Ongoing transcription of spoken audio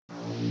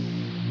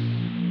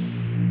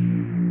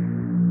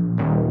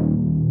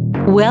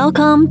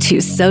Welcome to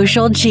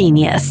Social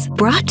Genius,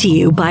 brought to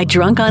you by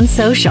Drunk on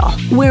Social,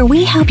 where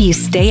we help you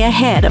stay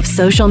ahead of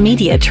social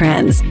media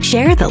trends,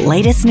 share the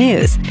latest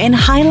news, and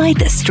highlight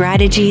the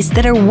strategies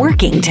that are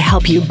working to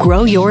help you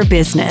grow your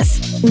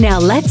business. Now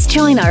let's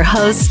join our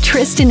hosts,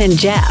 Tristan and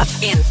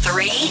Jeff, in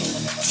 3,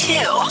 2,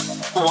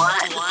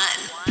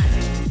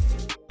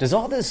 1. Does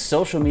all this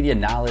social media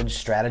knowledge,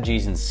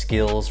 strategies, and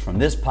skills from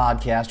this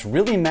podcast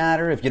really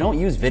matter if you don't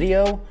use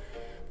video?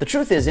 The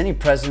truth is, any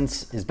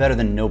presence is better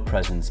than no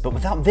presence, but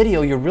without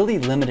video, you're really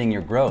limiting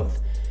your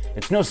growth.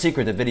 It's no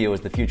secret that video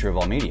is the future of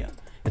all media.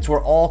 It's where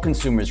all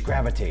consumers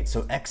gravitate,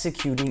 so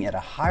executing at a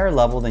higher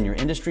level than your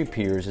industry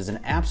peers is an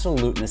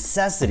absolute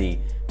necessity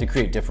to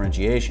create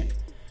differentiation.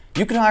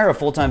 You can hire a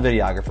full-time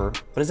videographer,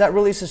 but is that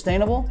really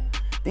sustainable?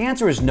 The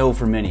answer is no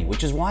for many,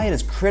 which is why it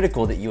is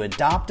critical that you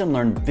adopt and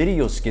learn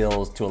video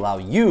skills to allow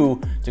you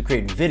to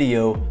create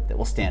video that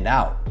will stand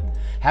out.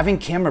 Having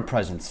camera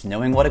presence,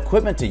 knowing what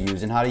equipment to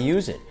use and how to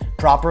use it,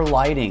 proper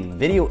lighting,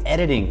 video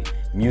editing,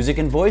 music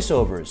and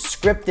voiceovers,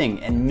 scripting,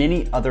 and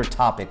many other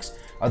topics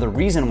are the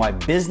reason why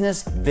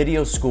Business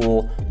Video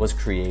School was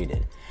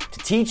created. To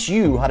teach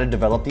you how to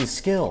develop these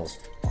skills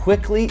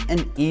quickly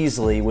and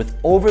easily with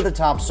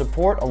over-the-top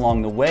support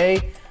along the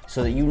way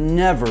so that you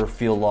never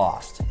feel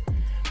lost.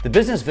 The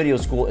Business Video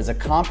School is a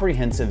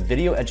comprehensive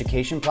video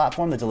education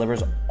platform that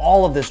delivers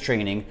all of this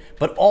training,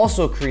 but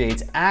also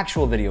creates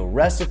actual video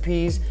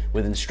recipes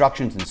with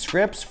instructions and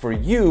scripts for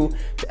you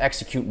to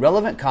execute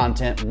relevant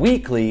content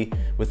weekly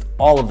with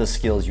all of the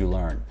skills you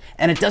learn.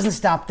 And it doesn't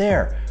stop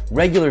there.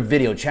 Regular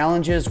video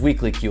challenges,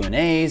 weekly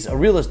Q&As, a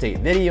real estate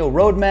video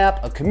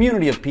roadmap, a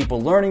community of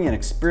people learning and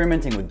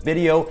experimenting with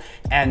video,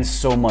 and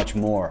so much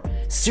more.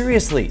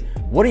 Seriously,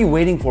 what are you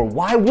waiting for?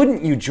 Why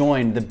wouldn't you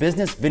join the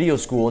Business Video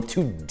School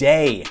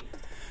today?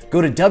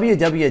 Go to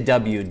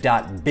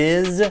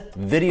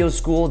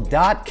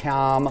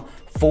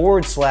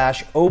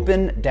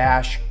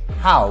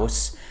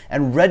www.bizvideoschool.com/open-house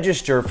and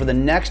register for the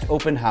next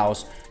open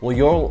house where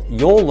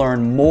you'll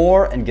learn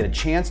more and get a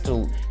chance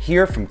to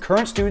hear from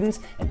current students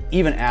and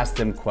even ask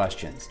them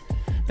questions.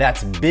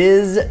 That's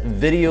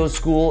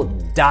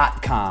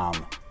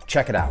bizvideoschool.com.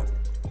 Check it out.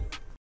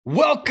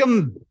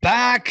 Welcome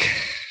back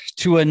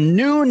to a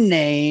new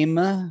name.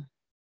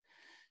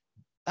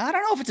 I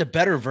don't know if it's a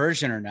better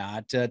version or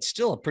not. It's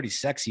still a pretty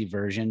sexy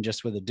version,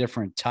 just with a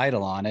different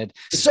title on it.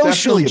 It's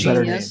Social definitely a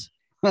better Genius.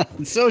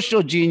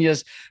 Social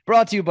Genius,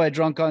 brought to you by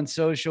Drunk on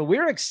Social.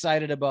 We're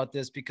excited about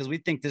this because we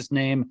think this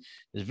name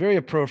is very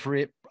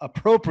appropriate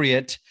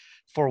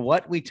for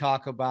what we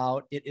talk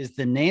about. It is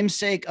the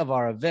namesake of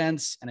our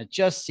events, and it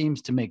just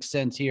seems to make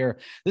sense here.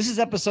 This is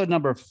episode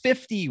number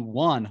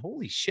 51.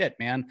 Holy shit,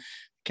 man.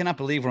 Cannot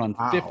believe we're on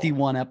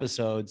 51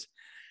 episodes.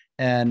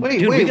 And wait,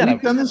 dude, we've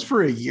done this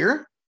for a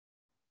year?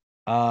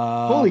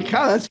 Holy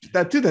cow,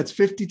 that's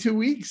 52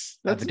 weeks.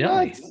 That's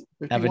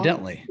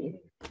evidently.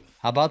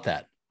 How about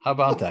that?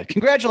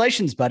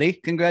 Congratulations, buddy.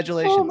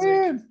 Congratulations. Oh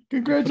man,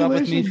 congratulations. Put up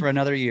with me for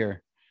another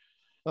year.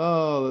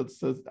 Oh,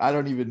 that's I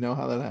don't even know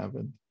how that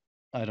happened.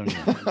 I don't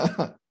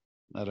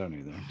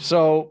either.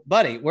 So,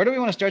 buddy, where do we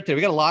want to start today?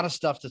 We got a lot of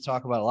stuff to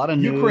talk about, a lot of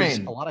news,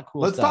 Ukraine. A lot of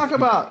cool Let's stuff.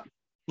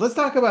 Let's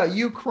talk about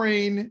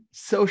Ukraine,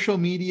 social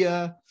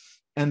media,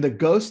 and the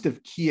ghost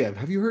of Kiev.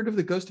 Have you heard of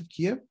the ghost of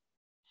Kiev?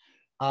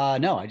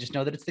 No, I just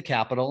know that it's the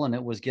capital, and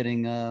it was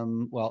getting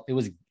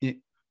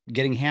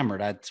getting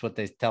hammered. That's what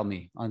they tell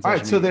me on social All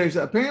right, so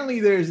media.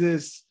 there's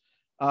this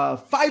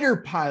fighter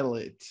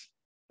pilot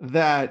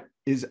that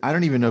is, I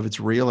don't even know if it's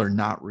real or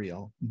not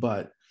real,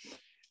 but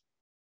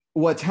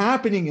what's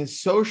happening is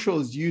social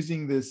is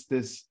using this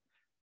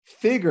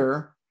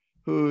figure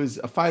who's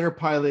a fighter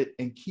pilot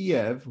in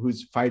Kiev,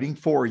 who's fighting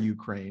for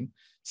Ukraine,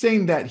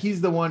 saying that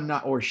he's the one,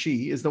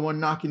 she is the one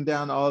knocking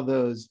down all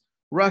those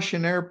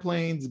Russian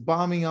airplanes,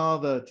 bombing all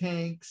the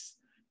tanks.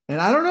 And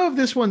I don't know if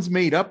this one's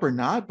made up or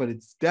not, but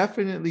it's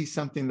definitely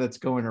something that's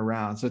going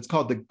around. So it's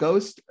called the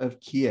Ghost of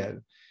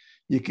Kiev.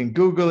 You can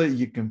Google it.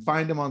 You can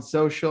find them on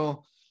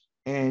social.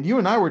 And you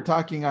and I were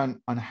talking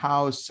on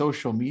how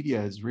social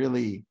media is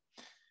really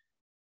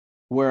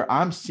where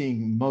I'm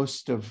seeing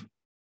most of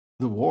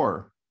the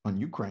war on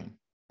Ukraine.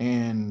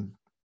 And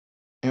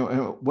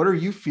what are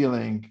you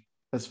feeling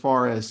as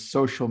far as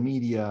social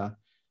media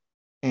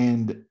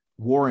and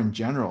war in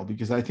general?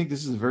 Because I think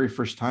this is the very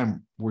first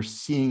time we're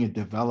seeing it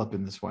develop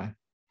in this way.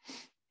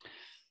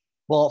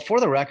 Well, for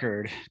the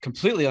record,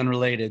 completely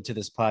unrelated to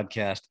this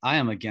podcast, I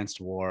am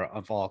against war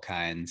of all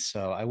kinds.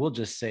 So I will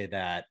just say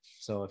that.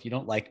 So if you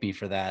don't like me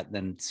for that,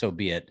 then so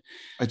be it.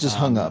 I just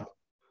hung up.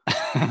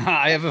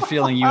 I have a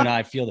feeling you and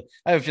I feel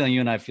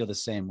the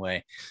same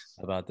way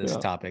about this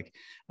topic.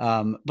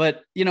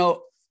 But you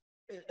know,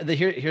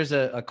 here's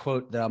a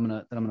quote that I'm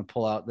gonna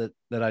pull out that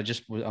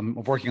I'm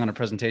working on a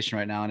presentation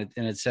right now, and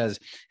it says,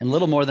 in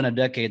little more than a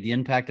decade, the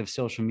impact of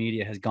social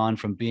media has gone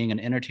from being an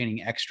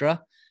entertaining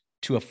extra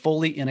to a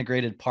fully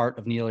integrated part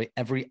of nearly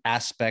every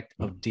aspect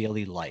of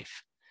daily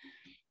life.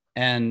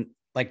 And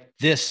like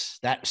this,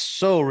 that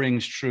so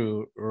rings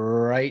true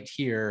right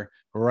here,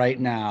 right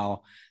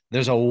now,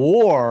 there's a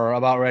war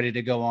about ready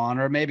to go on,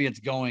 or maybe it's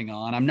going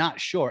on. I'm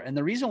not sure. And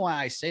the reason why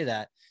I say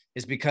that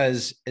is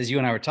because, as you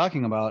and I were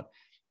talking about,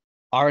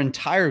 our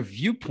entire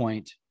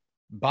viewpoint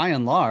by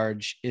and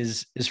large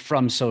is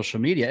from social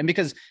media. And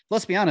because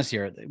let's be honest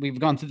here, we've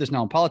gone through this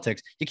now in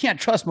politics, you can't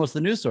trust most of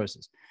the news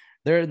sources.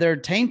 They're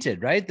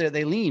tainted, right?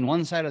 They lean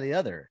one side or the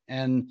other.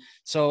 And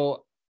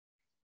so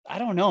I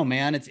don't know,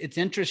 man. It's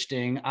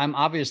interesting. I'm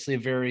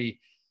obviously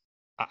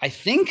I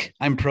think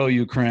I'm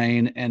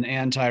pro-Ukraine and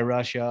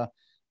anti-Russia,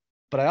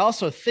 but I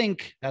also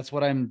think that's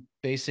what I'm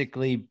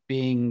basically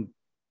being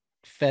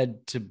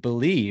fed to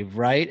believe,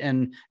 right?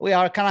 And we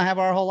are kind of have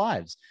our whole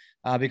lives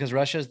because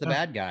Russia is the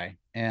bad guy.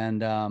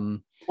 And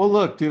well,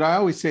 look, dude, I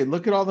always say,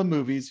 look at all the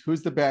movies.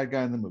 Who's the bad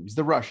guy in the movies?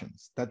 The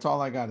Russians. That's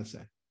all I gotta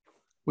say.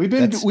 We've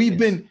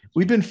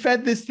been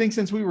fed this thing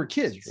since we were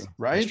kids,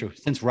 right? That's true.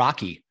 Since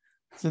Rocky.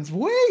 Since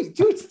way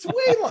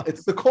long.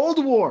 It's the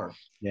Cold War.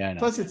 Yeah, I know.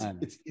 Plus,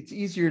 it's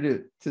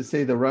easier to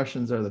say the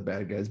Russians are the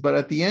bad guys. But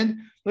at the end,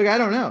 look, I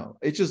don't know.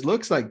 It just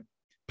looks like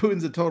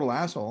Putin's a total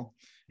asshole,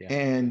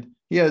 and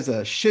he has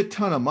a shit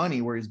ton of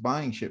money where he's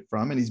buying shit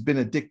from, and he's been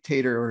a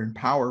dictator or in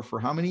power for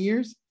how many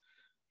years?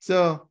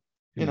 So,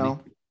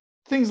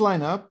 things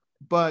line up.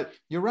 But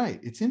you're right.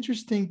 It's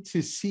interesting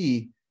to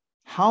see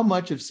how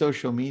much of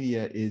social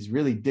media is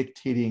really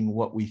dictating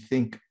what we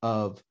think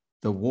of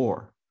the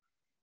war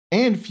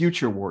and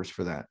future wars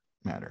for that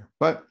matter.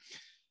 But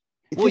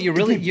well,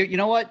 you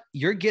know what?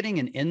 You're getting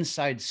an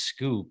inside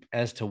scoop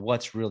as to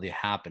what's really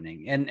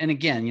happening. And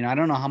again, I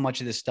don't know how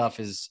much of this stuff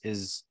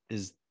is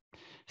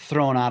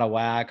thrown out of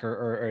whack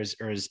or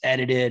is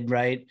edited,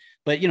 right?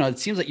 But it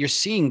seems like you're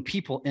seeing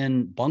people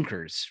in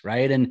bunkers,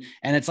 right? And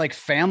it's like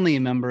family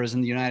members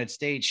in the United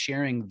States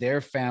sharing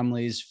their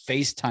family's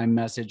FaceTime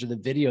message or the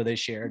video they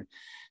shared.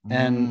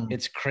 And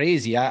it's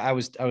crazy. I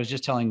was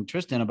just telling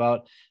Tristan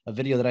about a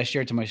video that I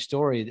shared to my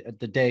story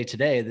the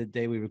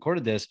day we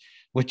recorded this,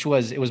 which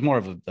it was more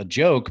of a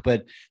joke,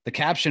 but the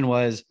caption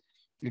was,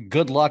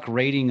 "Good luck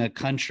raiding a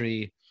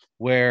country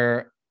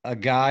where a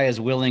guy is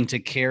willing to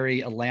carry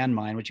a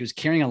landmine," which he was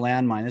carrying a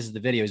landmine. This is the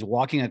video. He's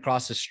walking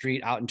across the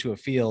street out into a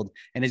field,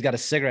 and he's got a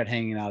cigarette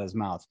hanging out of his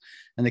mouth.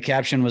 And the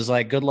caption was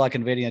like, "Good luck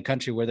invading a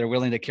country where they're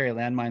willing to carry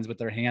landmines with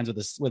their hands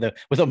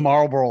with a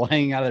Marlboro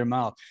hanging out of their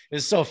mouth." It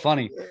was so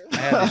funny. I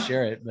had to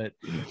share it, but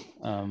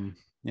I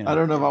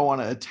don't know if I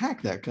want to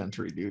attack that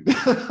country, dude.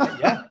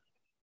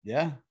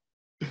 Yeah.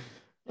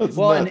 Here's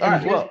one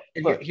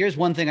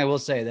thing I will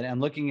say, that I'm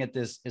looking at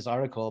this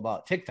article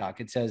about TikTok.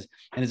 It says,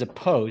 and it's a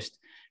post,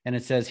 and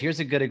it says,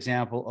 "Here's a good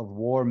example of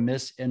war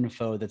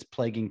misinfo that's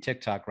plaguing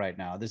TikTok right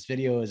now. This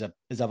video is of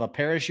a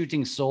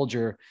parachuting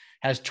soldier,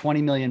 has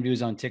 20 million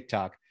views on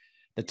TikTok.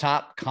 The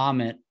top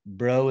comment,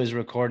 'Bro is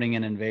recording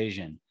an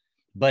invasion,'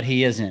 but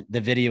he isn't. The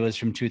video is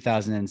from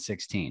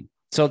 2016.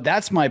 So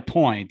that's my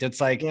point.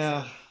 It's like,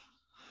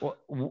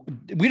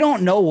 we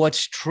don't know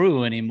what's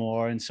true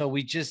anymore. And so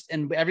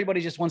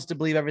everybody just wants to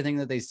believe everything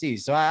that they see.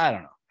 So I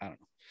don't know.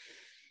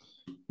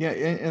 Yeah.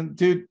 And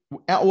dude,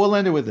 we'll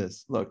end it with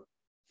this. Look,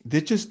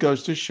 this just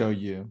goes to show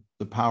you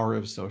the power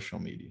of social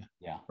media.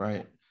 Yeah.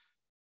 Right.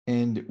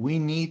 And we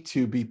need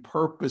to be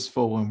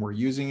purposeful when we're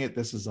using it.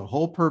 This is the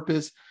whole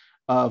purpose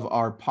of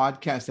our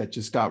podcast that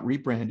just got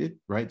rebranded,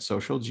 right?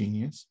 Social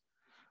Genius.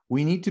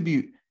 We need to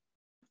be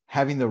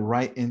having the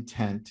right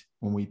intent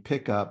when we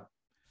pick up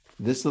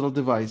this little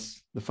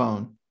device, the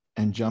phone,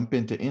 and jump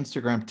into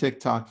Instagram,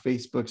 TikTok,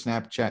 Facebook,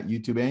 Snapchat,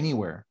 YouTube,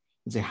 anywhere,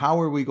 and say,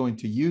 how are we going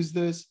to use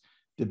this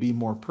to be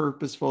more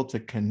purposeful, to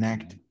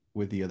connect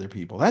with the other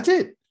people? That's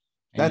it.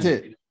 That's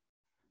it.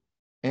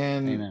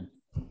 And Amen.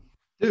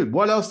 Dude,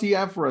 what else do you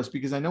have for us?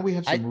 Because I know we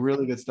have some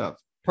really good stuff.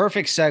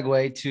 Perfect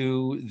segue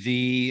to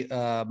the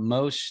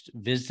most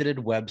visited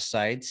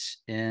websites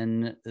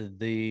in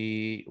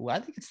I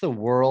think it's the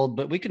world,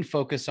 but we can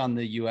focus on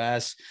the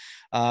US.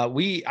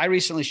 I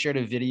recently shared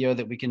a video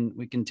that we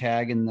can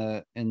tag in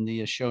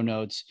the show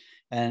notes,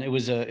 and it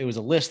was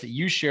a list that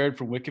you shared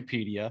from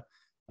Wikipedia,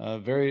 a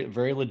very,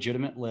 very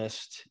legitimate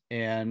list,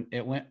 and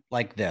it went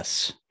like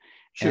this.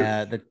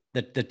 Sure.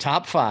 The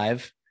top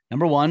 5,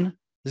 number 1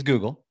 is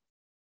Google.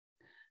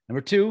 Number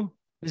 2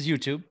 is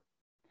YouTube.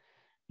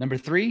 Number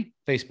 3,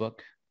 Facebook.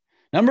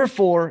 Number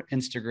 4,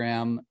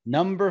 Instagram.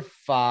 Number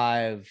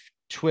 5,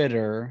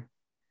 Twitter.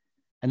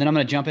 And then I'm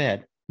going to jump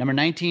ahead. Number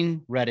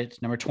 19,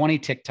 Reddit. Number 20,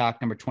 TikTok.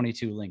 Number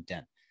 22,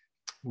 LinkedIn.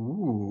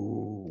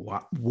 Ooh.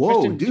 Wow.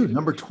 Whoa, Tristan, dude.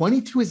 Number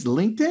 22 is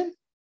LinkedIn?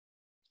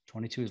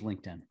 22 is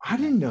LinkedIn. I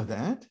didn't know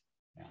that.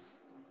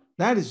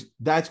 Yeah.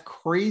 That's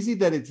crazy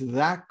that it's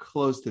that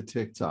close to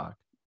TikTok.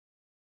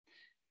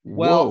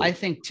 Well, Whoa. I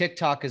think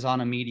TikTok is on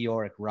a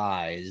meteoric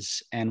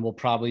rise and will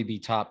probably be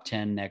top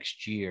 10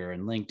 next year.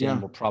 And LinkedIn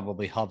will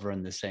probably hover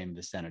in the same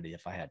vicinity,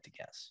 if I had to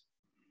guess.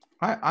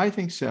 I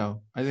think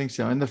so.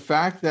 And the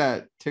fact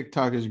that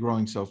TikTok is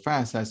growing so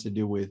fast has to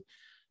do with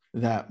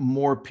that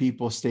more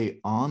people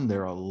stay on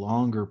there a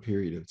longer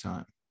period of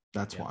time.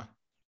 That's why.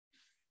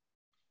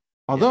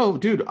 Although,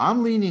 dude,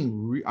 I'm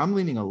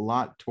leaning a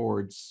lot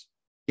towards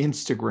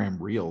Instagram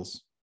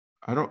Reels.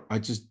 I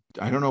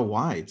don't know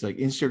why. It's like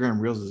Instagram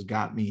Reels has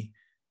got me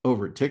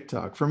over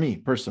TikTok for me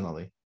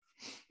personally.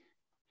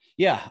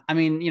 Yeah. I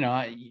mean,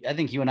 I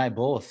think you and I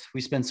both,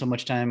 we spend so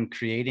much time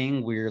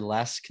creating, we're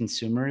less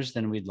consumers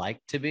than we'd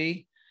like to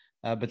be.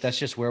 But that's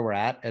just where we're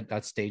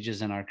at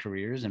stages in our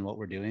careers and what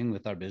we're doing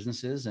with our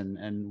businesses.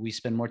 And we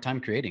spend more time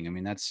creating. I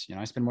mean, that's,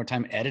 I spend more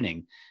time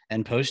editing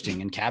and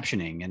posting and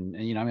captioning. And I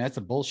mean, that's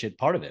the bullshit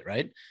part of it,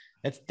 right?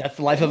 That's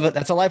the life of it.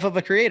 That's a life of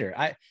a creator.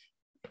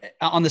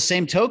 On the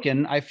same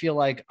token, I feel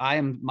like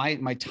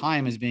my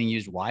time is being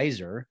used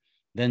wiser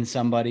than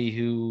somebody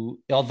who,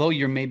 although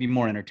you're maybe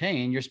more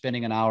entertained, you're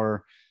spending an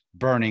hour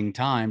burning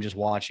time just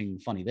watching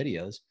funny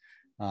videos.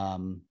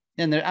 And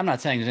I'm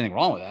not saying there's anything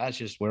wrong with that. It's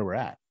just where we're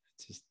at.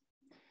 It's just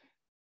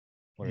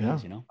what it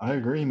is, I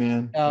agree,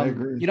 man. I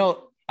agree.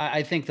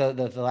 I think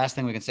the last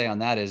thing we can say on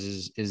that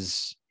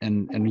is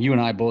and you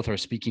and I both are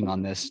speaking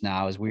on this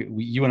now, is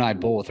you and I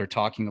both are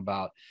talking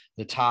about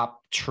the top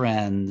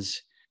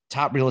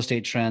real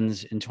estate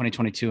trends in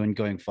 2022 and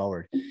going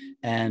forward.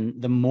 And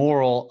the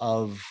moral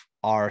of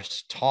our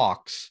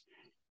talks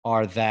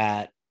are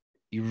that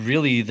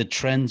the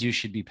trends you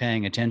should be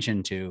paying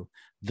attention to,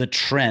 the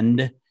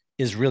trend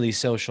is really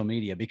social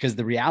media, because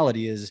the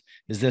reality is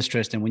this,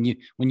 Tristan, when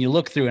you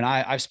look through, and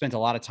I've spent a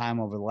lot of time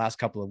over the last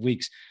couple of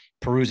weeks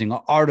perusing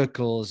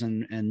articles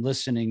and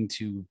listening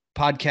to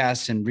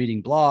podcasts and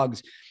reading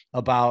blogs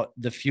about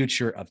the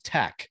future of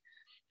tech.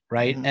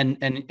 Right.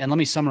 Mm-hmm. And let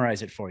me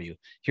summarize it for you.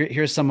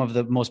 Here's some of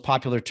the most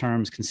popular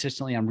terms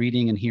consistently I'm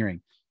reading and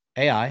hearing: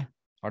 AI,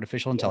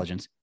 artificial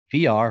intelligence,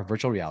 VR,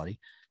 virtual reality,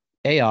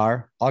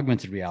 AR,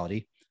 augmented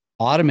reality,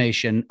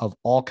 automation of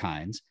all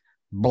kinds,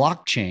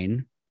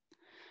 blockchain,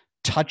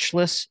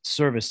 touchless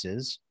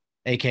services,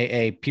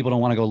 AKA people don't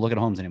want to go look at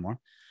homes anymore.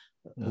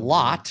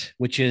 LOT,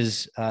 which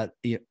is,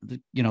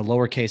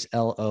 lowercase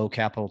LO,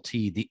 capital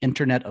T, the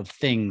Internet of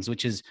Things,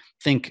 which is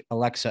think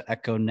Alexa,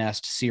 Echo,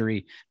 Nest,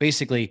 Siri,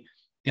 basically,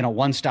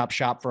 one-stop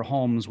shop for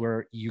homes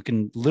where you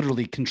can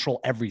literally control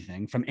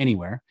everything from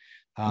anywhere,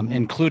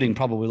 including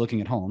probably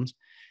looking at homes,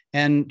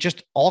 and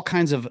just all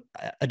kinds of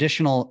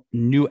additional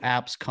new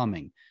apps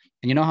coming.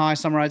 And you know how I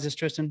summarize this,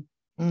 Tristan?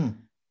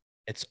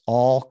 It's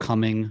all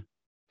coming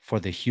for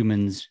the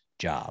human's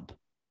job.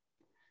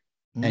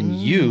 And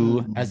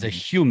you, as a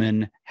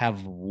human,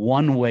 have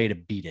one way to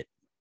beat it.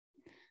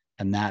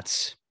 And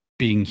that's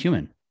being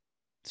human.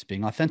 It's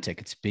being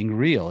authentic. It's being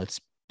real. It's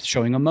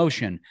showing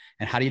emotion.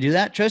 And how do you do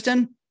that,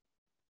 Tristan?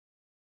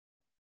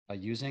 By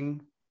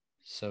using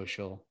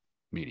social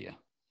media.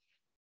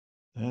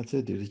 That's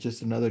it, dude. It's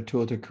just another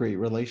tool to create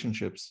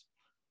relationships.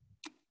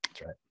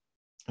 That's right.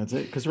 That's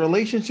it. Because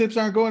relationships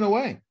aren't going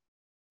away.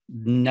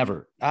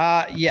 Never.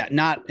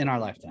 Not in our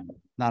lifetime.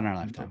 Not in our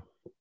lifetime.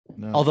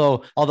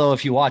 No. Although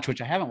if you watch,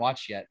 which I haven't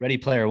watched yet, Ready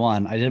Player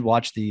One, I did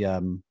watch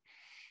the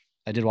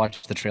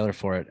trailer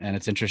for it, and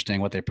it's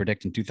interesting what they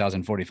predict in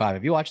 2045.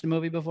 Have you watched the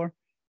movie before?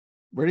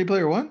 Ready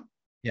Player One?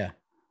 Yeah.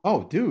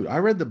 Oh, dude, I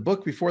read the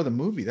book before the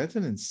movie. That's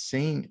an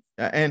insane.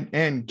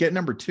 And Get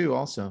Number Two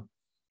also.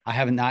 I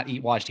haven't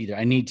watched either.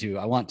 I need to.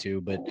 I want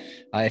to, but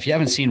if you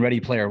haven't seen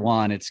Ready Player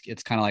One, it's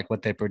kind of like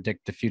what they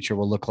predict the future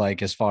will look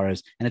like, as far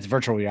as, and it's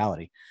virtual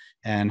reality,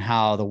 and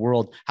how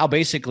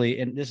basically,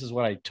 and this is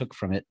what I took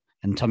from it,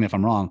 and tell me if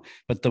I'm wrong,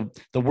 but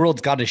the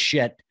world's got to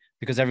shit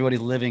because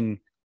everybody's living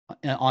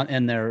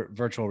in their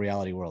virtual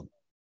reality world.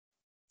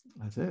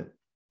 That's it.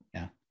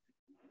 Yeah.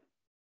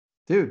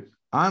 Dude,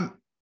 I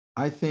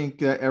think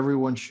that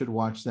everyone should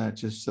watch that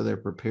just so they're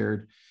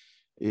prepared.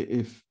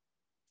 If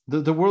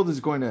the world is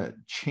going to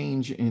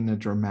change in a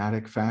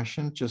dramatic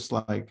fashion, just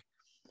like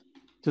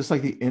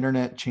the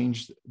internet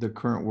changed the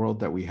current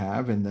world that we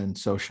have, and then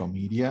social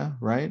media,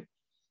 right?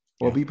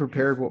 Well, be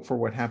prepared for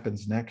what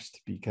happens next,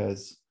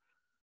 because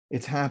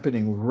it's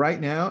happening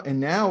right now. And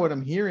now what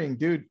I'm hearing,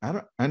 dude, I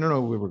don't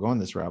know if we were going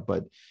this route,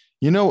 but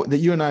that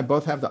you and I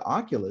both have the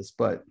Oculus,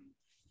 but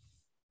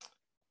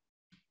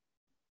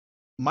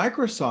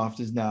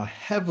Microsoft is now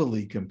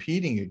heavily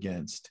competing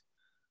against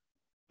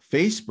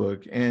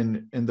Facebook,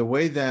 and the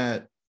way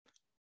that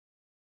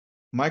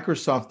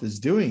Microsoft is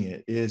doing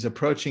it is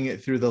approaching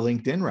it through the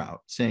LinkedIn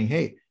route, saying,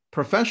 hey,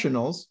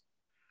 professionals,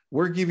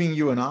 we're giving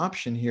you an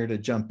option here to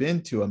jump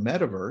into a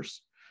metaverse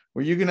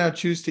where you can now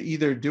choose to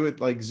either do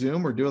it like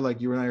Zoom or do it like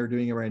you and I are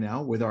doing it right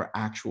now with our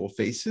actual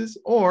faces.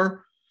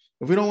 Or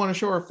if we don't want to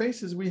show our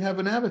faces, we have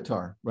an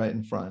avatar right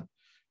in front.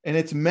 And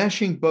it's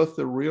meshing both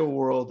the real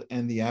world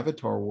and the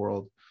avatar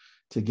world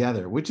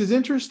together, which is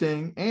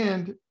interesting.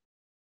 And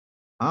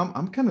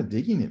I'm kind of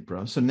digging it,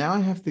 bro. So now I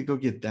have to go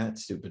get that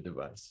stupid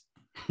device.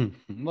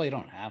 Well, you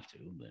don't have to,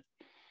 but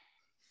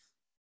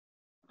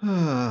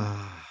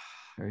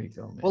there you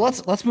go, man. Well,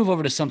 let's move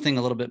over to something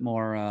a little bit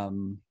more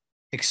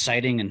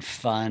exciting and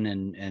fun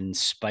and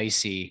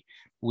spicy,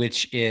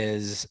 which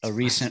is a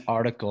recent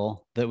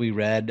article that we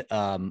read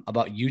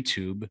about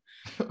YouTube,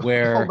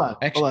 where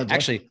hold on,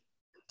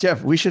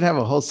 Jeff, we should have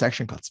a whole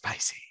section called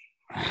spicy.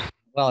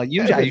 Well,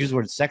 usually I use the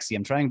word sexy.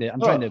 I'm trying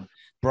to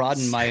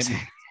broaden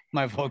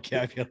my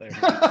vocabulary.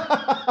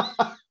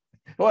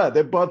 What?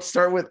 They both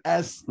start with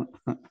S.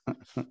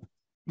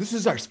 This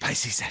is our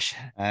spicy session.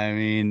 I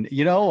mean,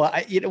 you know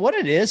what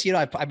it is.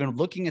 I've been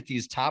looking at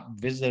these top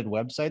visited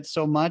websites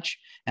so much,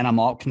 and I'm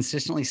all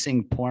consistently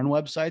seeing porn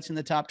websites in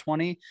the top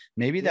 20.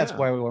 Maybe that's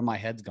where my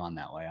head's gone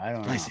that way. I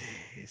don't know.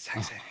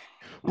 Spicy.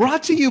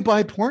 Brought to you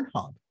by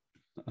Pornhub.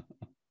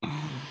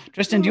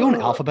 Tristan, do you own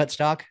Alphabet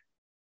stock?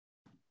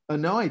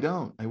 No, I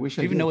don't. I wish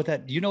I even did. know what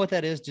that. Do you know what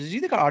that is? Do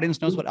you think our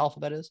audience knows what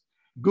Alphabet is?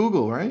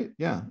 Google, right?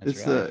 Yeah,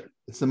 That's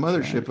it's the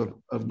mothership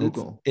of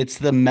Google. It's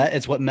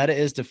what Meta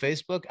is to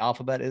Facebook.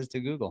 Alphabet is to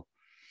Google.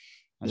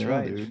 That's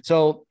right. Dude.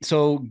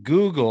 So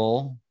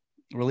Google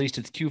released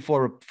its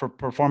Q4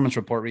 performance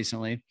report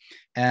recently,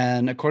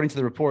 and according to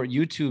the report,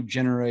 YouTube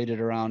generated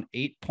around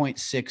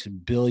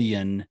 8.6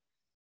 billion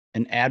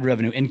in ad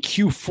revenue in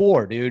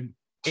Q4, dude.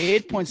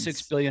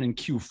 8.6 billion in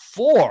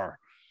Q4.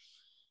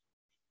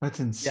 That's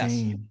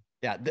insane.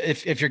 Yes. Yeah.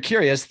 If you're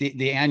curious,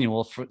 the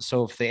annual,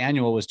 so if the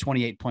annual was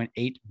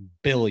 28.8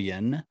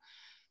 billion,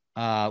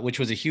 which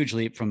was a huge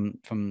leap from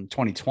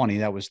 2020.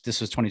 This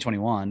was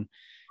 2021.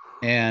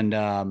 And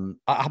how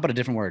about a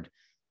different word?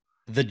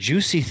 The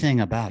juicy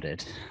thing about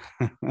it.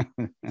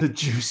 The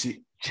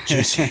juicy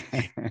is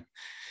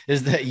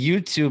that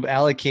YouTube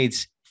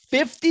allocates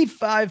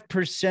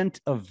 55%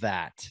 of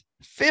that.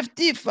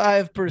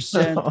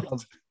 55%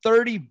 of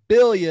 30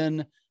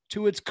 billion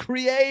to its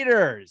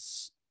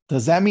creators.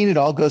 Does that mean it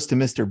all goes to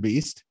Mr.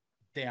 Beast?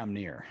 Damn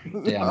near.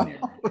 Oh,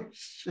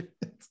 shit.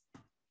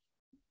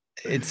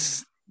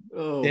 It's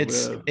man.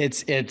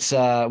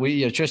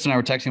 Tristan and I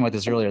were texting about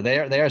this earlier.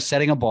 They are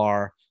setting a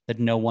bar that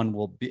no one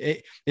will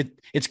be.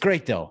 It's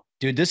great though,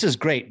 dude. This is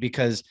great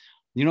because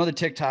the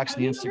TikToks,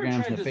 the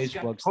Instagrams, and the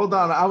Facebooks. Hold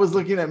on, I was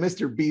looking at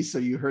Mr. Beast, so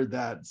you heard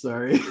that.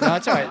 Sorry. No,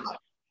 that's all right.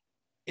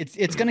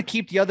 It's going to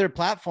keep the other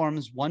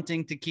platforms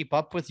wanting to keep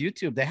up with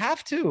YouTube. They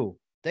have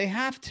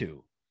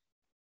to.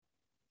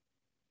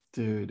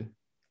 Dude,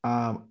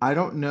 I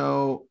don't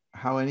know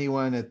how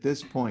anyone at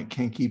this point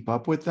can keep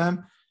up with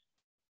them,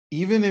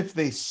 even if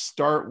they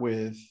start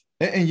with,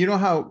 and you know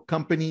how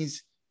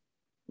companies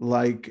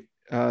like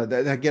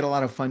that get a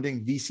lot of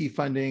funding, VC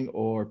funding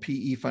or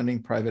PE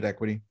funding, private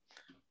equity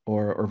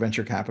or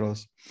venture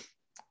capitalists.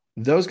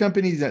 Those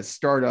companies that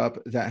start up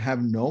that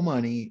have no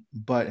money,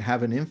 but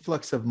have an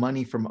influx of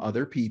money from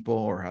other people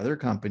or other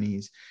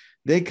companies,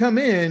 they come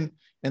in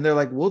and they're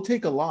like, we'll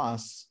take a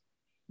loss,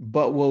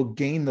 but we'll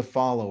gain the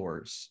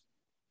followers.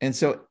 And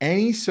so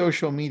any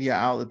social media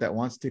outlet that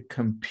wants to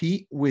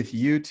compete with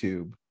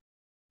YouTube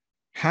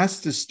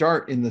has to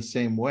start in the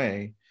same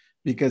way,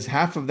 because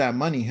half of that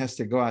money has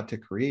to go out to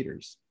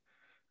creators.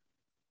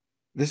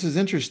 This is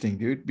interesting,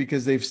 dude,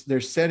 because they're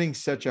setting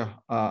such a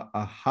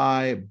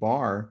high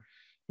bar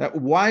that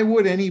why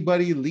would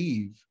anybody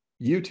leave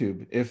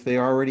YouTube if they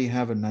already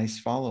have a nice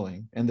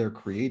following and they're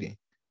creating?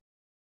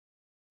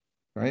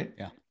 Right?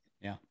 Yeah.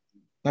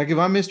 Like if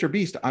I'm Mr.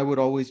 Beast, I would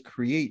always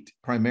create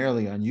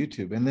primarily on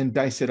YouTube and then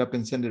dice it up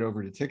and send it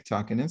over to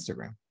TikTok and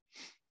Instagram.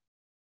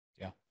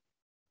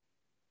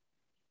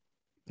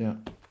 Yeah.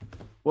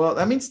 Well,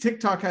 that means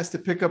TikTok has to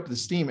pick up the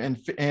steam, and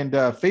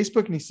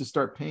Facebook needs to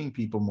start paying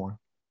people more.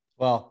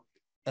 Well,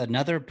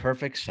 another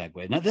perfect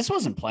segue. Now, this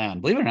wasn't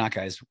planned. Believe it or not,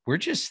 guys, we're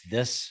just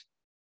this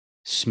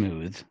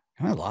smooth.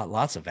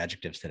 Lots of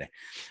adjectives today.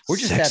 We're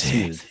just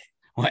Sexy.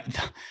 that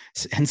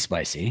smooth and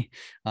spicy,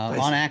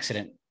 on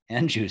accident,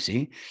 and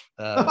juicy.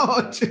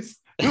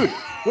 Dude,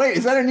 wait,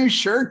 is that a new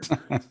shirt?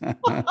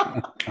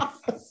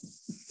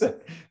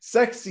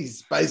 Sexy,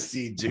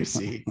 spicy,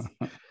 juicy.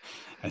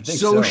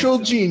 Social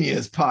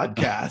Genius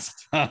podcast.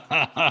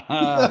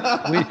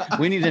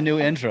 we need a new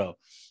intro.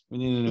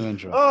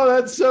 Oh,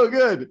 that's so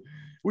good.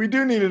 We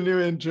do need a new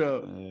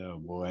intro. Oh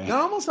boy. That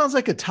almost sounds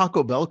like a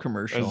Taco Bell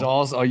commercial. There's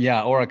also,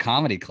 or a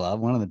comedy club,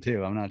 one of the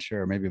two. I'm not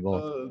sure, maybe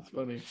both. Oh, that's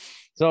funny.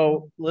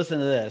 So listen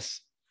to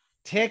this.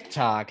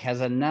 TikTok has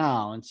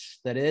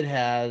announced that it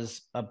has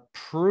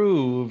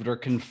approved or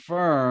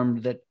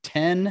confirmed that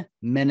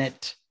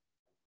 10-minute,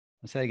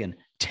 let's say again,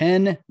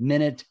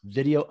 10-minute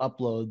video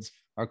uploads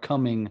are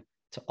coming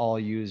to all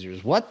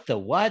users. What?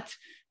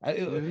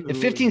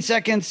 15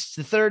 seconds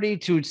to 30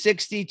 to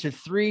 60 to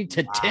 3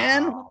 to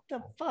 10? What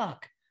the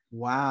fuck?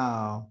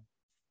 Wow.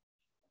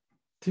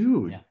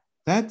 Dude, yeah.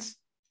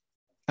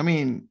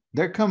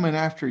 They're coming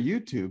after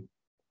YouTube.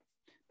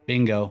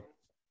 Bingo.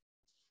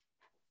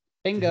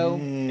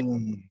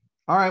 Dang.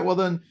 All right. Well,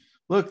 then,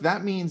 look,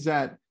 that means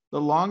that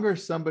the longer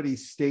somebody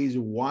stays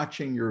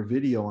watching your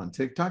video on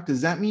TikTok,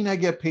 does that mean I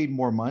get paid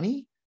more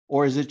money?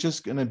 Or is it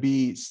just going to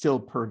be still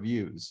per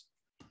views?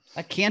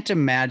 I can't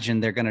imagine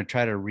they're going to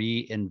try to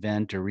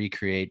reinvent or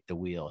recreate the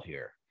wheel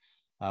here.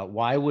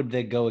 Why would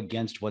they go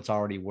against what's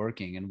already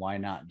working? And why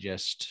not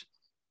just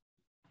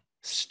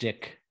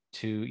stick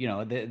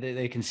to,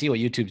 they can see what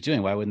YouTube's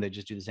doing. Why wouldn't they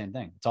just do the same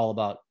thing? It's all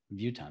about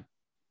view time.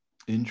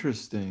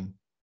 Interesting.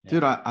 Yeah.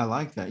 Dude, I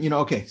like that.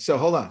 Okay, so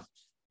hold on.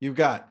 You've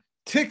got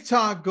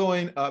TikTok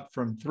going up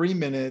from 3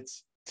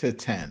 minutes to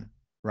 10,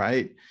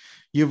 right?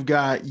 You've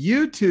got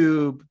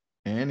YouTube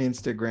and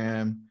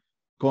Instagram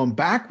going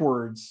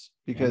backwards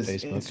because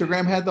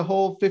Instagram had the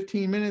whole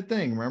 15-minute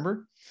thing,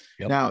 remember?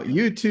 Yep. Now,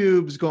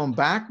 YouTube's going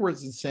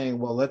backwards and saying,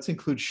 well, let's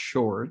include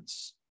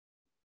shorts.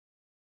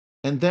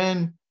 And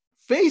then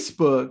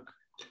Facebook,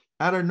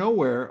 out of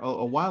nowhere,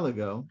 a while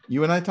ago,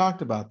 you and I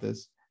talked about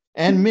this,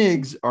 and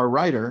Miggs, our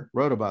writer,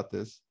 wrote about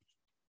this.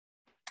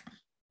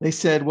 They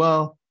said,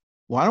 well,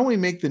 why don't we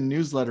make the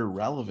newsletter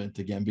relevant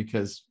again?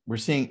 Because we're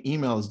seeing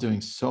email is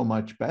doing so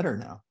much better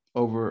now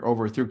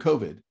over through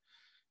COVID.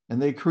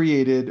 And they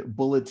created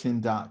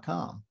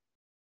bulletin.com,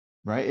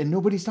 right? And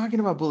nobody's talking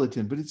about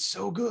Bulletin, but it's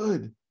so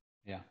good.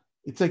 Yeah.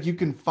 It's like you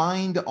can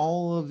find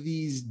all of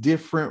these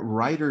different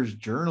writers,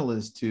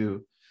 journalists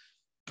to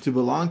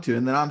belong to.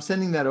 And then I'm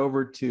sending that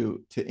over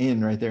to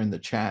In right there in the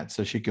chat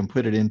so she can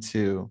put it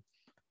into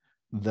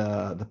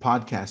the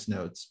podcast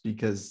notes,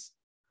 because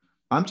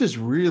I'm just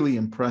really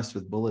impressed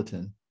with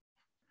Bulletin.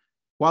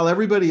 While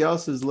everybody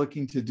else is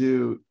looking to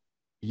do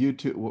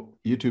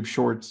YouTube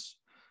Shorts,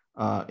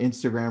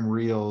 Instagram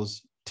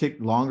Reels,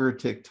 longer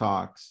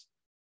TikToks,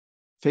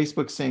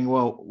 Facebook's saying,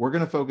 well, we're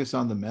going to focus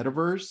on the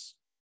metaverse,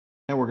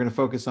 and we're going to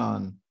focus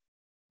on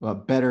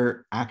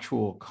better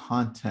actual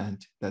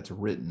content that's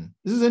written.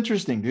 This is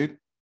interesting, dude.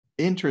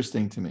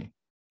 Interesting to me.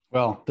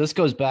 Well, this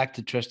goes back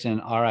to Tristan,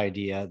 our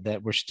idea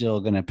that we're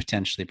still going to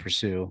potentially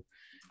pursue.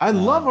 I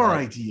love our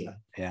idea.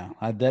 Yeah,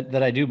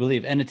 that I do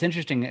believe. And it's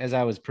interesting, as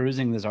I was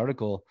perusing this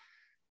article,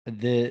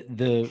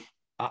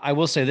 I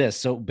will say this.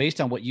 So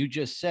based on what you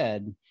just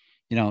said,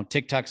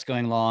 TikTok's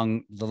going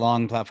long, the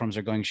long platforms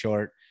are going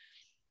short.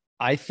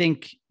 I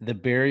think the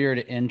barrier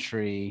to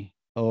entry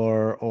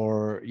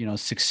or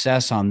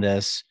success on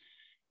this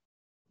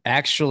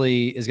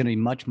actually is going to be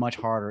much, much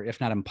harder,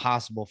 if not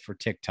impossible, for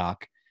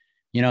TikTok.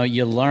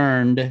 You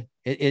learned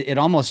it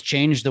almost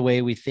changed the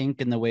way we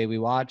think and the way we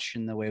watch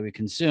and the way we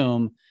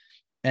consume.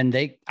 And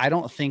I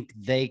don't think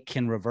they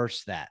can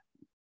reverse that.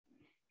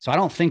 So I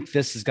don't think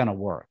this is going to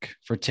work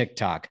for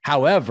TikTok.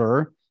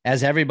 However,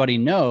 as everybody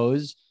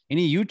knows,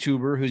 any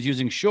YouTuber who's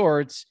using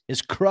shorts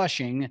is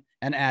crushing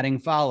and adding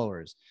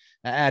followers,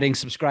 adding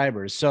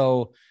subscribers.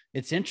 So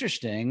it's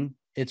interesting.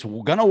 It's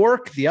going to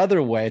work the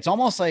other way. It's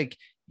almost like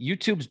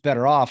YouTube's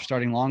better off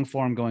starting long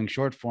form, going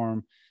short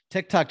form.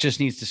 TikTok just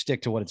needs to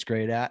stick to what it's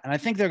great at. And I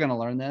think they're going to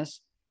learn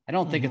this. I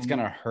don't think it's going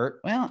to hurt.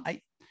 Well,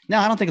 I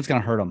don't think it's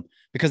going to hurt them,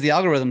 because the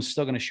algorithm is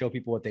still going to show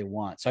people what they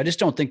want. So I just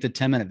don't think the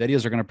 10-minute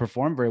videos are going to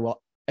perform very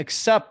well,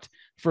 except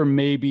for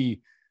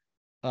maybe,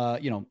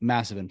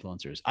 massive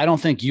influencers. I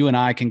don't think you and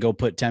I can go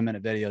put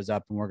 10-minute videos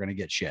up and we're going to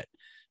get shit.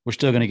 We're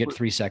still going to get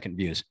 3-second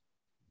views.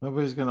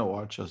 Nobody's going to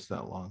watch us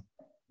that long.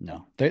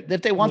 No,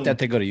 if they want that,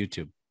 they go to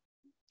YouTube.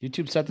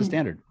 YouTube set the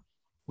standard.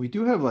 We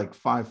do have like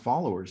 5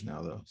 followers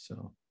now, though.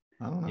 So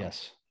I don't know.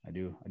 Yes, I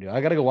do.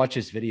 I got to go watch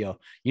this video.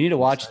 You need to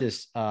watch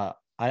this. I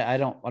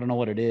don't know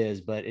what it is,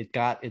 but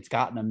it's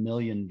gotten 1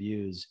 million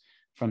views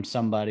from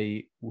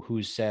somebody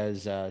who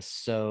says,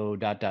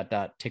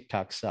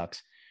 TikTok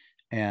sucks.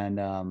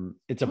 And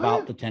it's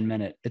about the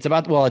 10-minute. It's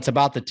about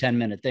the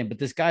 10-minute thing. But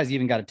this guy's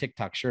even got a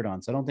TikTok shirt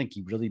on. So I don't think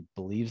he really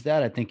believes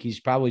that. I think he's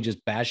probably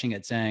just bashing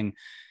it, saying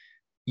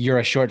you're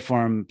a short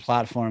form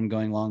platform,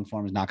 going long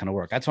form is not going to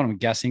work. That's what I'm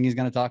guessing he's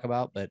going to talk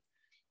about. But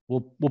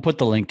we'll put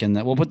the link in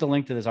that. We'll put the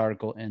link to this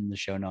article in the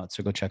show notes.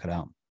 So go check it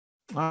out.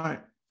 All right.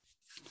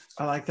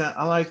 I like that.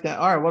 All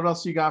right. What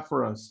else you got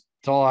for us?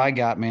 That's all I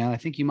got, man. I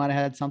think you might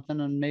have had something,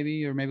 and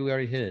maybe we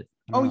already hit it.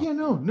 Yeah,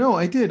 no,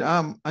 I did.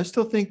 I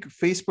still think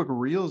Facebook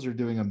Reels are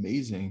doing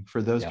amazing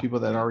for those people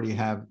that already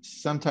have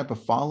some type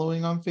of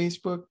following on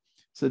Facebook.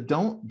 So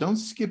don't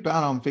skip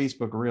out on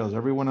Facebook Reels.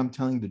 Everyone I'm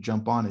telling to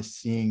jump on is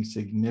seeing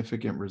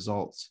significant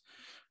results.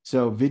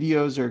 So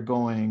videos are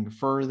going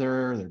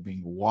further, they're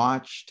being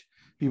watched,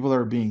 people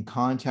are being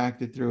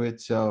contacted through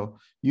it. So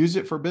use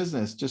it for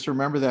business. Just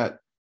remember that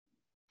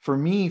for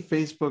me,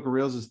 Facebook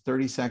Reels is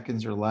 30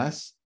 seconds or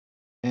less,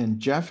 and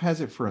Jeff has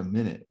it for a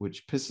minute,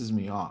 which pisses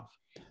me off.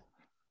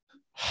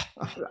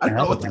 I don't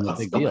know what's a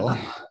big deal.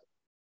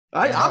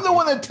 I'm the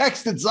one that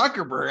texted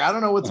Zuckerberg. I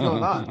don't know what's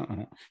going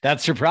on.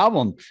 That's your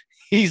problem.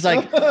 He's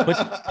like,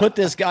 put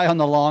this guy on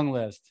the long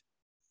list.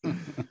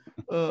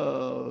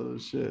 Oh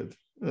shit.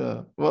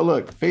 Yeah. Well,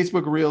 look,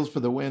 Facebook Reels for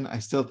the win. I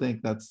still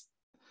think that's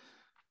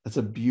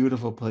a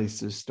beautiful place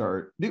to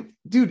start.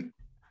 Dude,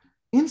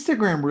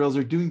 Instagram Reels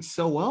are doing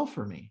so well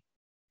for me.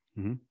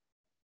 Mm-hmm.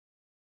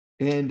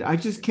 And I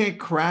just can't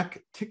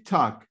crack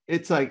TikTok.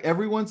 It's like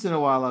every once in a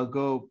while I'll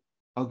go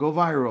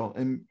viral,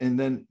 and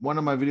then one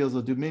of my videos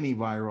will do mini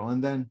viral,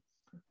 and then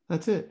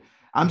that's it.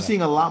 I'm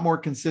seeing a lot more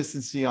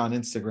consistency on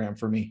Instagram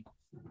for me.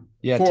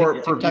 Yeah, for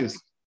TikTok, views.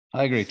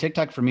 I agree.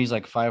 TikTok for me is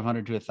like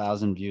 500 to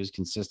 1,000 views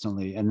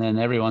consistently, and then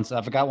every once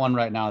I've got one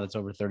right now that's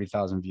over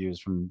 30,000 views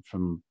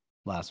from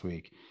last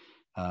week.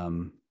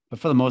 But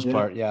for the most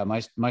part,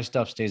 my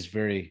stuff stays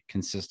very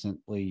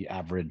consistently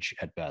average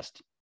at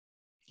best.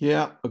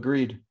 Yeah,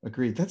 agreed.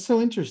 That's so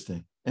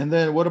interesting. And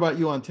then what about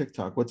you on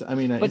TikTok? But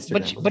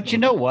you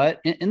know what?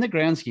 In the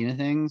grand scheme of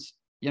things,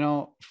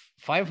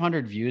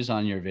 500 views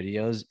on your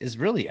videos is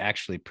really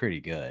actually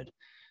pretty good.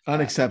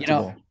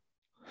 Unacceptable.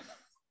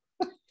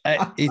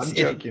 I'm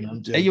joking.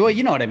 I'm joking.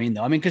 You know what I mean,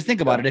 though. I mean, because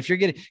think about it. If you're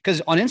getting,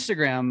 because on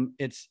Instagram,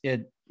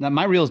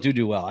 my reels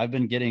do well. I've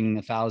been getting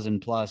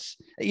 1,000 plus.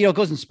 It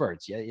goes in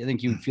spurts. Yeah, I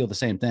think you feel the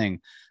same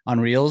thing on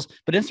reels,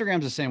 but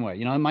Instagram's the same way.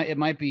 It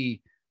might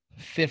be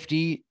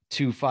 50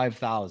 to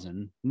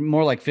 5,000,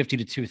 more like 50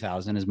 to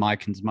 2,000 is my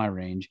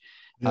range.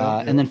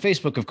 And then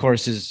Facebook, of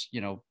course, is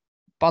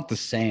about the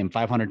same,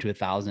 500 to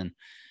 1,000.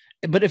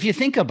 But if you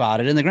think about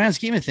it, in the grand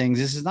scheme of things,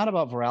 this is not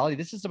about virality.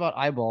 This is about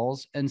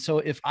eyeballs. And so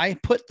if I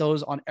put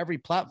those on every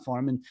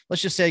platform, and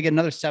let's just say I get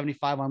another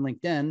 75 on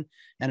LinkedIn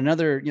and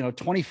another,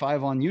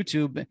 25 on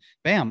YouTube,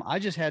 bam, I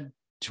just had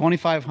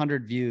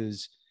 2,500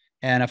 views.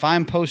 And if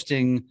I'm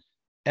posting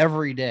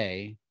every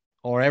day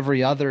or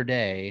every other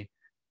day,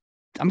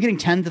 I'm getting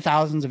tens of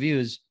thousands of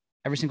views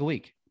every single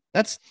week.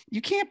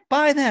 You can't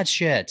buy that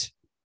shit.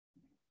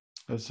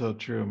 That's so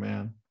true,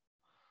 man.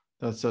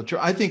 That's so true.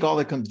 I think all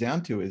that comes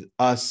down to is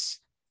us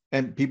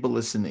and people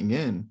listening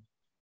in,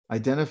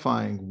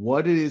 identifying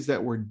what it is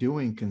that we're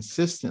doing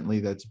consistently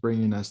that's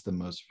bringing us the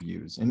most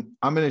views. And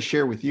I'm going to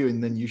share with you,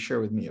 and then you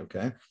share with me,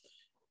 okay?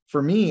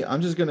 For me,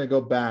 I'm just going to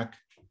go back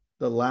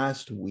the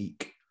last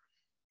week,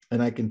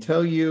 and I can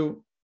tell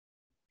you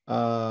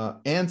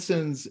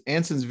Anson's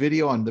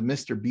video on the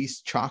Mr.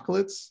 Beast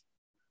chocolates,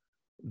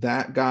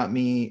 that got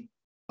me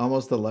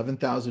almost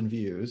 11,000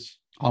 views.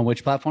 On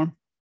which platform?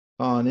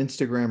 On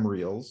Instagram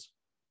Reels.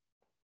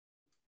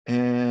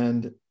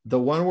 And the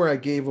one where I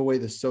gave away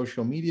the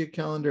social media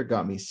calendar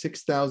got me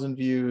 6,000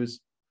 views.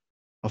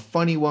 A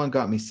funny one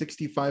got me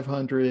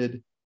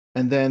 6,500.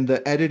 And then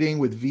the editing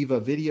with Viva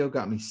Video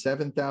got me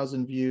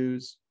 7,000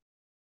 views.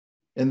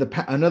 And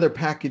another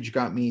package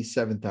got me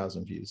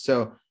 7,000 views.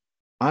 So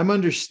I'm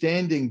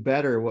understanding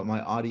better what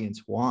my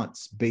audience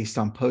wants based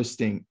on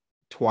posting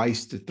 2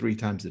 to 3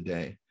 times a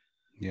day.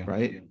 Yeah.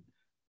 Right. Yeah.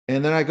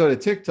 And then I go to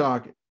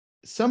TikTok.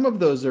 Some of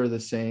those are the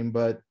same,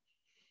 but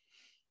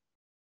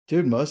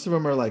dude, most of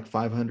them are like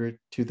 500,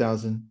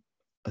 2,000,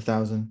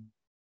 1,000,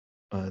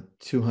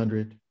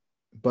 200.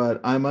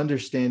 But I'm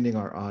understanding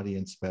our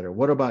audience better.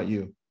 What about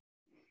you?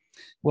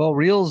 Well,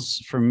 Reels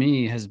for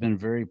me has been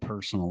very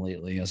personal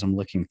lately as I'm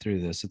looking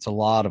through this. It's a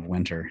lot of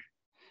winter,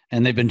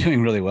 and they've been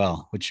doing really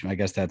well, which I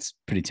guess that's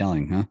pretty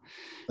telling, huh?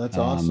 That's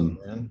awesome,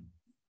 man.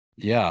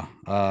 Yeah,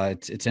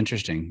 it's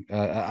interesting.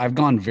 I've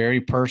gone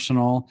very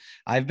personal.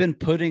 I've been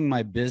putting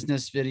my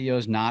business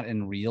videos not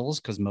in Reels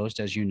because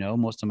most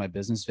of my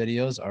business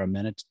videos are 1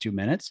 minute to 2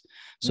 minutes.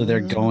 So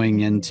they're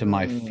going into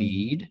my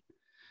feed.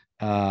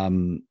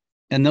 And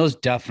those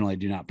definitely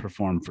do not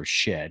perform for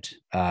shit.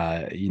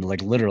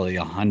 Like literally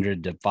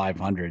 100 to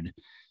 500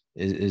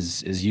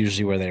 is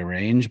usually where they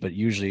range, but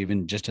usually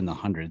even just in the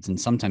hundreds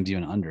and sometimes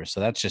even under. So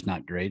that's just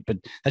not great. But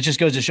that just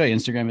goes to show you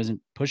Instagram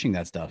isn't pushing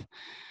that stuff.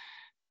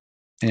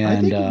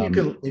 And I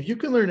think if you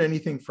can learn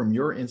anything from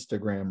your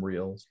Instagram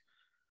Reels,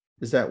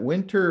 is that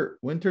winter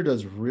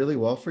does really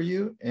well for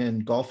you,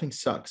 and golfing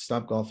sucks.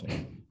 Stop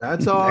golfing.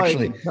 That's all.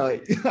 Actually, I can tell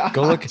you.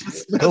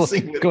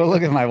 go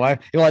look at my wife.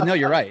 Well, no,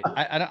 you're right.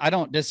 I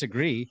don't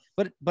disagree,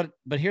 but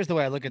here's the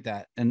way I look at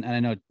that, and I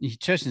know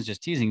Tristan's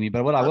just teasing me,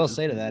 but what I will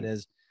say to that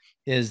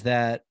is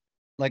that,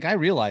 like, I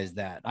realize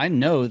that I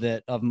know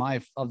that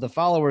of the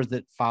followers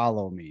that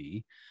follow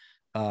me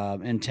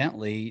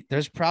intently,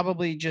 there's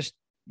probably just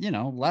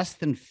less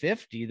than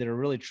 50 that are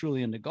really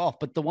truly into golf,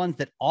 but the ones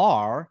that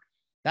are,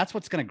 that's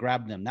what's going to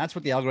grab them. That's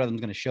what the algorithm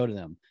is going to show to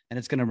them. And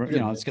it's going to,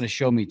 it's going to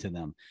show me to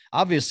them.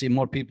 Obviously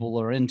more people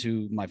are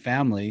into my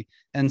family.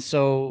 And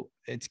so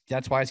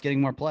that's why it's getting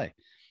more play.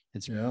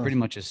 It's pretty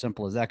much as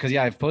simple as that. Cause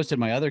I've posted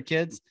my other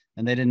kids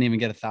and they didn't even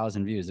get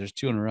 1,000 views. There's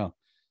 2 in a row.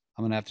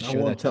 I'm going to have to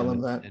show that to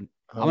them. And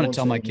I'm going to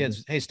tell my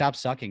kids, hey, stop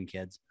sucking,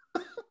 kids.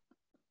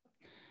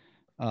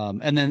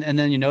 And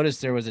then you notice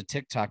there was a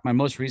TikTok. My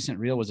most recent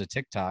reel was a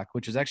TikTok,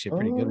 which was actually a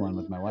pretty good one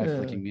with my wife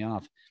flicking me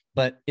off.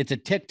 But it's a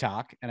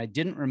TikTok, and I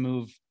didn't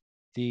remove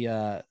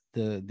the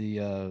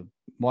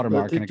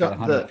watermark, and it got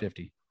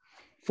 150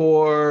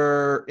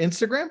 for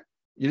Instagram.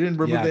 You didn't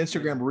remove the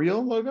Instagram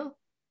reel logo.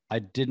 I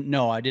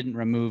didn't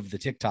remove the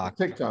TikTok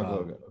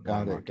logo.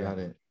 Got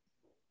it.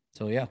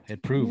 So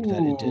it proved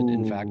that it did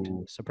in fact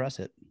suppress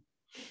it.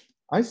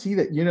 I see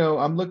that.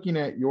 I'm looking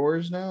at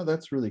yours now.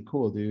 That's really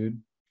cool, dude.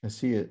 I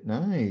see it.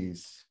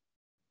 Nice.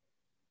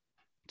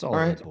 It's all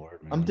right. Board,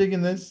 I'm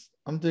digging this.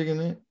 I'm digging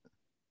it.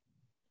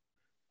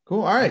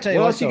 Cool. All right. What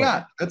else you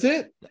got? That's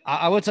it.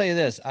 I will tell you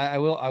this. I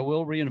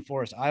will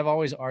reinforce. I've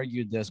always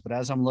argued this, but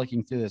as I'm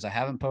looking through this, I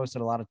haven't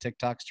posted a lot of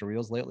TikToks to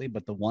Reels lately,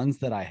 but the ones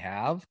that I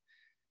have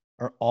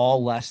are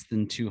all less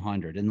than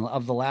 200. And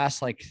of the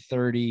last like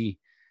 30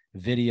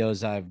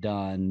 videos I've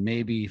done,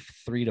 maybe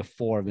 3 to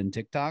 4 have been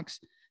TikToks,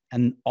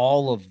 and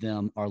all of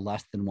them are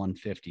less than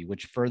 150,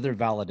 which further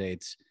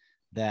validates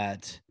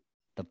that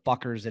the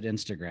fuckers at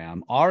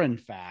Instagram are in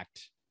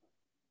fact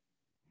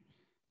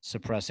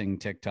suppressing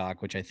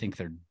TikTok, which I think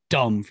they're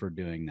dumb for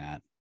doing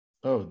that.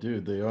 Oh,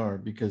 dude, they are,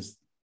 because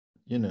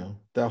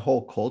that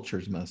whole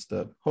culture's messed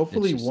up.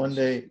 Hopefully one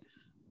day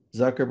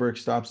Zuckerberg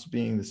stops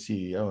being the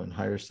CEO and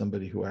hires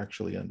somebody who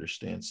actually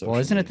understands social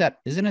media.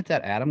 Isn't it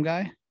that Adam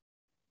guy?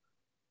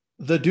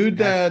 The dude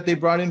that they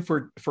brought in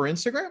for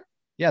Instagram?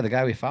 Yeah, the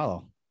guy we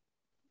follow.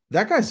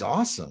 That guy's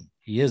awesome.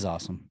 He is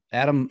awesome.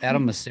 Adam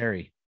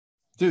Mosseri.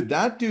 Dude,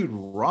 that dude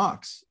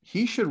rocks.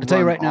 He should I'll tell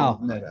you right now,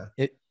 Meta.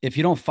 If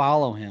you don't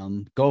follow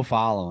him, go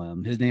follow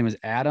him. His name is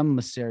Adam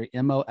Mosseri,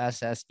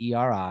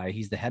 Mosseri.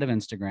 He's the head of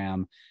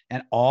Instagram.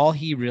 And all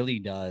he really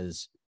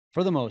does,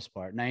 for the most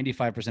part,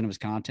 95% of his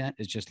content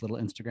is just little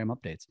Instagram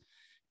updates.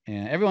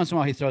 And every once in a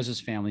while, he throws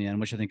his family in,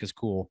 which I think is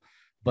cool.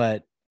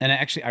 And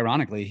actually,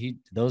 ironically,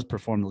 those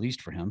perform the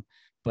least for him.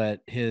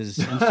 But his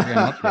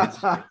Instagram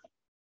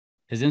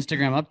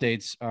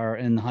updates are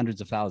in the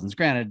hundreds of thousands.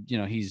 Granted,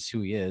 he's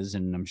who he is,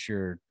 and I'm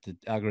sure the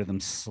algorithm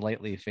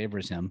slightly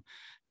favors him.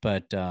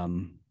 But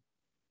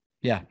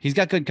yeah, he's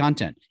got good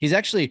content. His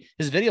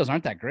videos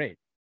aren't that great,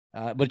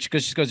 which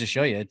just goes to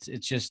show you,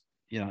 it's just,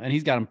 and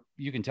he's got them.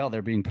 You can tell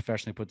they're being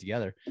professionally put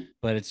together.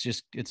 But it's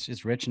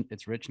rich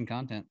in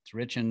content. It's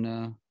rich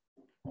in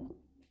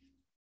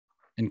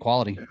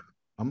quality.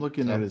 I'm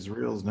looking at his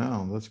reels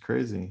now. That's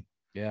crazy.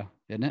 Yeah,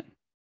 isn't it?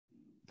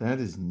 That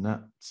is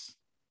nuts.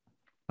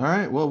 All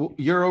right. Well,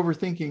 you're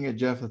overthinking it,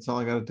 Jeff. That's all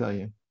I got to tell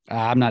you.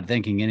 I'm not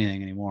thinking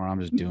anything anymore.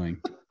 I'm just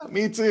doing.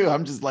 Me too.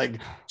 I'm just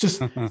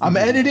I'm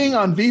editing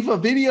on Viva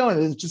Video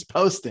and it's just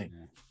posting.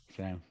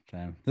 Same.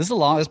 This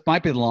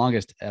might be the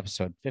longest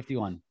episode,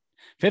 51.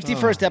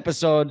 51st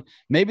episode,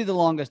 maybe the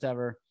longest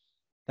ever.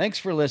 Thanks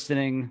for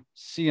listening.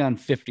 See you on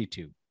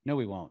 52. No,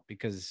 we won't,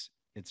 because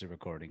it's a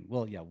recording.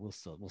 Well, yeah, we'll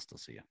still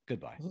see you.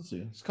 Goodbye. We'll see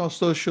you. It's called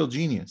Social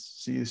Genius.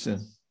 See you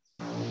soon.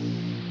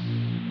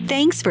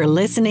 Thanks for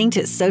listening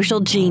to Social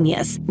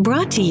Genius,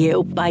 brought to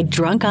you by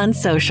Drunk on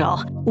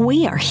Social.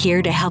 We are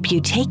here to help you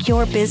take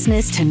your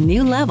business to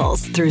new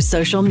levels through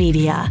social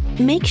media.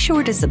 Make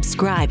sure to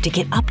subscribe to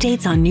get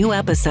updates on new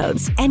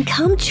episodes and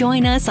come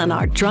join us on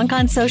our Drunk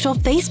on Social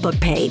Facebook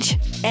page.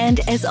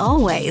 And as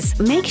always,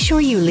 make sure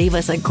you leave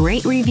us a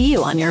great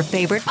review on your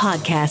favorite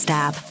podcast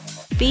app.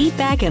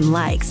 Feedback and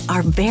likes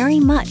are very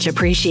much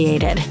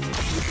appreciated.